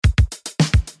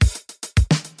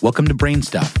Welcome to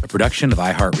BrainStuff, a production of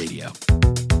iHeartRadio.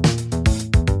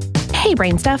 Hey,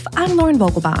 BrainStuff, I'm Lauren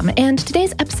Vogelbaum, and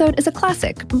today's episode is a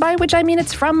classic, by which I mean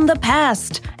it's from the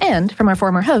past, and from our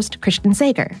former host, Christian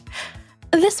Sager.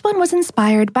 This one was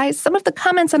inspired by some of the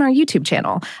comments on our YouTube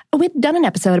channel. We'd done an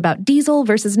episode about diesel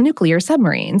versus nuclear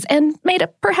submarines, and made a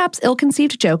perhaps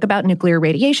ill-conceived joke about nuclear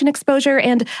radiation exposure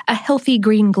and a healthy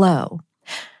green glow.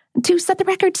 To set the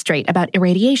record straight about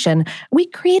irradiation, we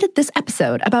created this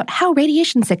episode about how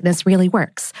radiation sickness really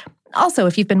works. Also,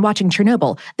 if you've been watching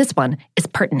Chernobyl, this one is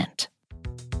pertinent.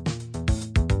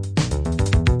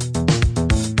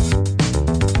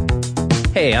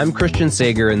 Hey, I'm Christian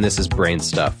Sager, and this is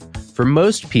BrainStuff. For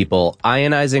most people,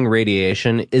 ionizing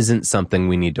radiation isn't something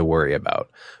we need to worry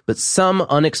about. But some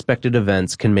unexpected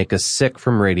events can make us sick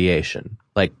from radiation,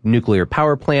 like nuclear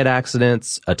power plant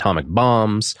accidents, atomic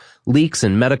bombs, leaks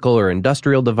in medical or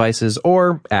industrial devices,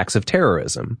 or acts of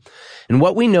terrorism. And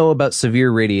what we know about severe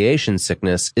radiation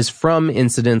sickness is from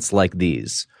incidents like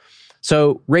these.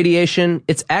 So radiation,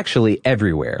 it's actually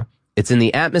everywhere. It's in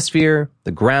the atmosphere,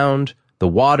 the ground, the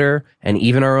water, and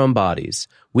even our own bodies.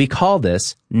 We call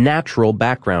this natural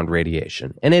background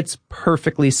radiation, and it's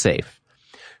perfectly safe.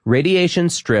 Radiation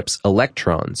strips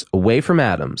electrons away from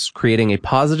atoms, creating a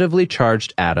positively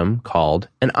charged atom called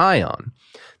an ion.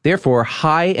 Therefore,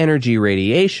 high-energy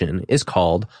radiation is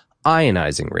called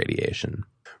ionizing radiation.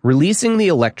 Releasing the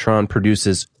electron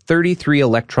produces 33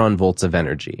 electron volts of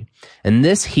energy, and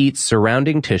this heats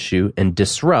surrounding tissue and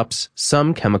disrupts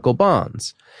some chemical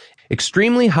bonds.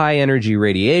 Extremely high-energy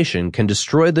radiation can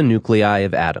destroy the nuclei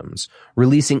of atoms,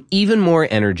 releasing even more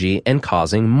energy and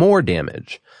causing more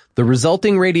damage. The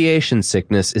resulting radiation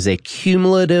sickness is a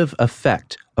cumulative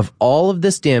effect of all of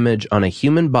this damage on a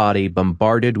human body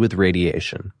bombarded with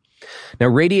radiation. Now,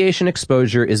 radiation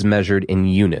exposure is measured in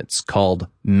units called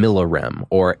millirem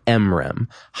or mrem.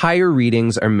 Higher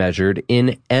readings are measured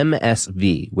in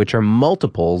MSV, which are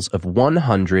multiples of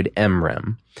 100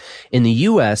 mrem. In the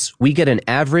U.S., we get an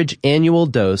average annual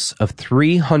dose of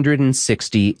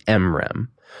 360 mrem.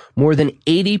 More than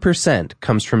 80%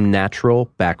 comes from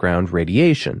natural background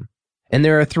radiation. And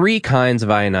there are three kinds of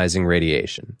ionizing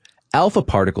radiation. Alpha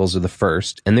particles are the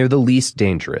first, and they're the least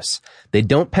dangerous. They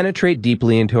don't penetrate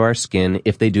deeply into our skin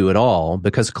if they do at all,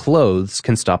 because clothes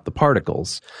can stop the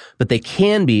particles. But they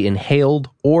can be inhaled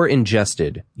or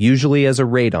ingested, usually as a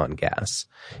radon gas.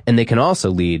 And they can also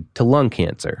lead to lung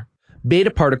cancer.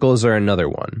 Beta particles are another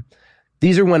one.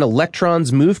 These are when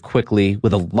electrons move quickly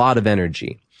with a lot of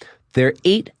energy. They're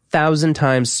 8,000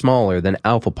 times smaller than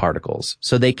alpha particles,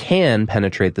 so they can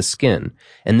penetrate the skin,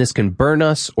 and this can burn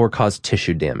us or cause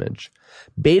tissue damage.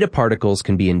 Beta particles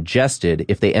can be ingested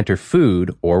if they enter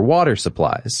food or water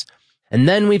supplies. And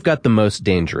then we've got the most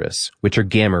dangerous, which are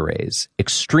gamma rays,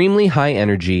 extremely high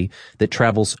energy that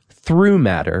travels through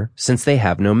matter since they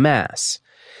have no mass.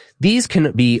 These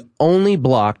can be only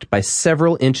blocked by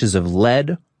several inches of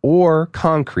lead or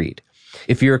concrete.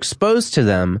 If you're exposed to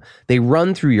them, they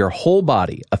run through your whole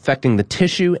body, affecting the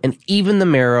tissue and even the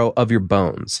marrow of your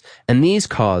bones. And these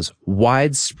cause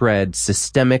widespread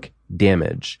systemic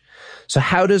damage. So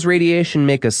how does radiation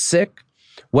make us sick?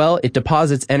 Well, it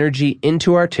deposits energy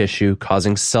into our tissue,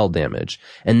 causing cell damage.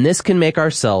 And this can make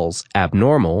our cells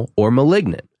abnormal or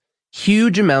malignant.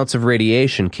 Huge amounts of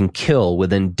radiation can kill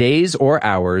within days or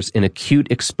hours in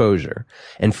acute exposure,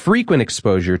 and frequent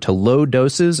exposure to low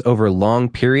doses over long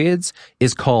periods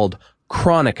is called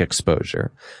chronic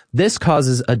exposure. This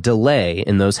causes a delay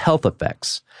in those health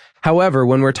effects. However,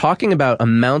 when we're talking about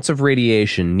amounts of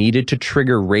radiation needed to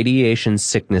trigger radiation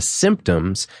sickness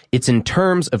symptoms, it's in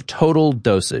terms of total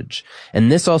dosage. And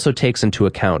this also takes into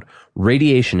account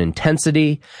radiation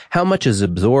intensity, how much is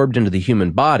absorbed into the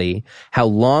human body, how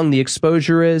long the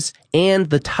exposure is, and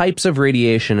the types of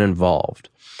radiation involved.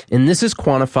 And this is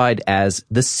quantified as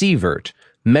the sievert,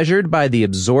 measured by the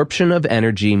absorption of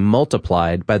energy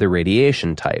multiplied by the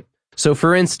radiation type. So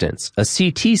for instance, a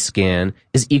CT scan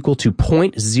is equal to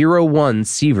 0.01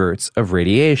 sieverts of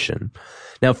radiation.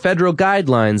 Now, federal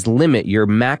guidelines limit your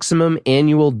maximum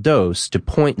annual dose to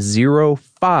 0.05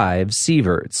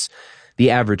 sieverts. The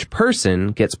average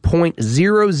person gets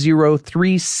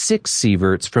 0.0036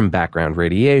 sieverts from background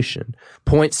radiation.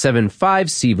 0.75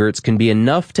 sieverts can be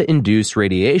enough to induce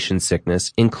radiation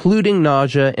sickness, including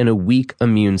nausea and a weak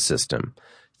immune system.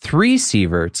 3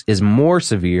 sieverts is more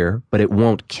severe, but it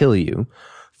won't kill you.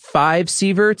 5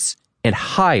 sieverts and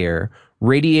higher,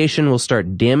 radiation will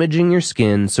start damaging your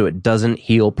skin so it doesn't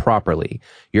heal properly.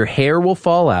 Your hair will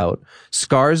fall out,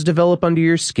 scars develop under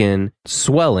your skin,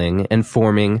 swelling and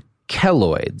forming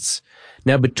keloids.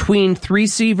 Now, between 3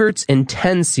 sieverts and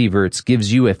 10 sieverts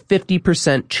gives you a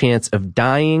 50% chance of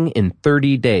dying in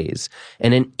 30 days.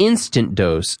 And an instant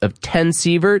dose of 10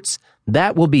 sieverts,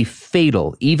 that will be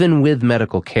fatal even with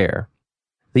medical care.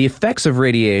 The effects of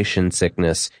radiation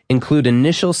sickness include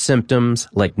initial symptoms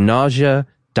like nausea,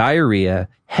 diarrhea,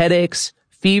 headaches,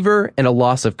 fever, and a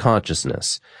loss of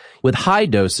consciousness. With high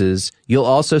doses, you'll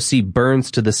also see burns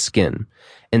to the skin,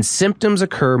 and symptoms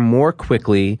occur more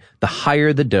quickly the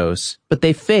higher the dose, but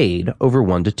they fade over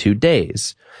 1 to 2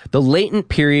 days. The latent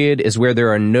period is where there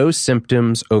are no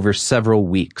symptoms over several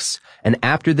weeks, and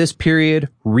after this period,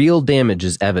 real damage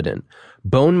is evident.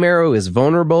 Bone marrow is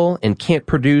vulnerable and can't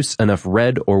produce enough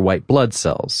red or white blood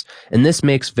cells, and this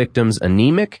makes victims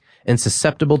anemic and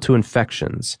susceptible to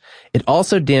infections. It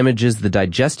also damages the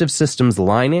digestive system's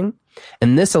lining,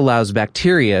 and this allows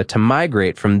bacteria to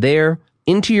migrate from there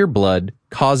into your blood,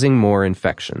 causing more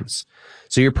infections.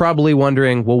 So you're probably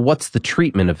wondering, well, what's the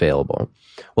treatment available?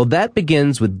 Well, that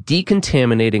begins with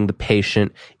decontaminating the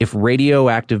patient if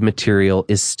radioactive material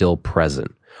is still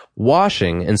present.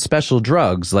 Washing and special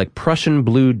drugs like Prussian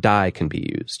blue dye can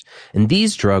be used, and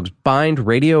these drugs bind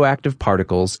radioactive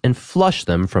particles and flush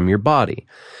them from your body.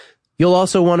 You'll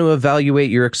also want to evaluate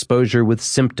your exposure with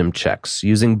symptom checks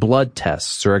using blood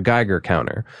tests or a Geiger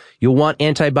counter. You'll want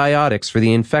antibiotics for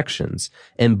the infections,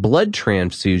 and blood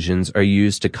transfusions are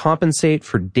used to compensate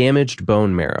for damaged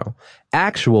bone marrow.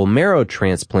 Actual marrow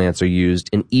transplants are used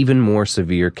in even more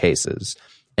severe cases.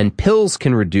 And pills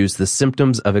can reduce the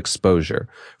symptoms of exposure.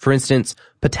 For instance,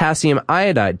 potassium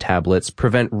iodide tablets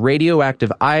prevent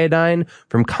radioactive iodine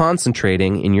from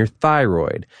concentrating in your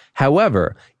thyroid.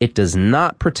 However, it does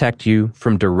not protect you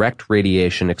from direct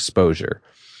radiation exposure.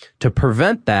 To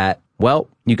prevent that, well,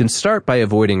 you can start by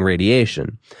avoiding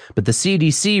radiation. But the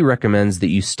CDC recommends that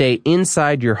you stay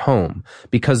inside your home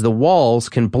because the walls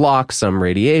can block some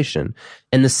radiation.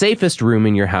 And the safest room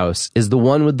in your house is the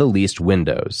one with the least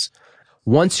windows.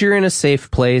 Once you're in a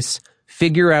safe place,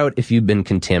 figure out if you've been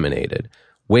contaminated.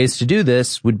 Ways to do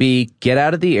this would be get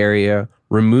out of the area,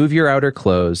 remove your outer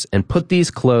clothes, and put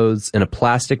these clothes in a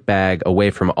plastic bag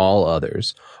away from all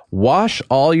others. Wash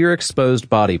all your exposed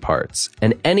body parts,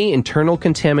 and any internal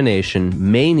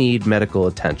contamination may need medical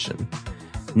attention.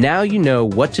 Now you know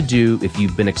what to do if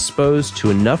you've been exposed to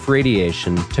enough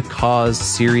radiation to cause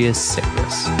serious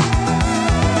sickness.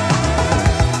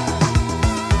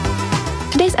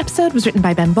 Today's episode was written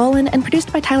by Ben Bolin and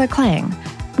produced by Tyler Klang.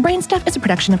 BrainStuff is a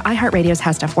production of iHeartRadio's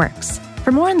How Stuff Works.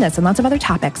 For more on this and lots of other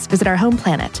topics, visit our home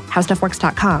planet,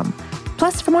 howstuffworks.com.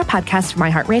 Plus, for more podcasts from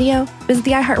iHeartRadio, visit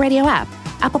the iHeartRadio app,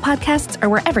 Apple Podcasts, or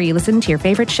wherever you listen to your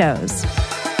favorite shows.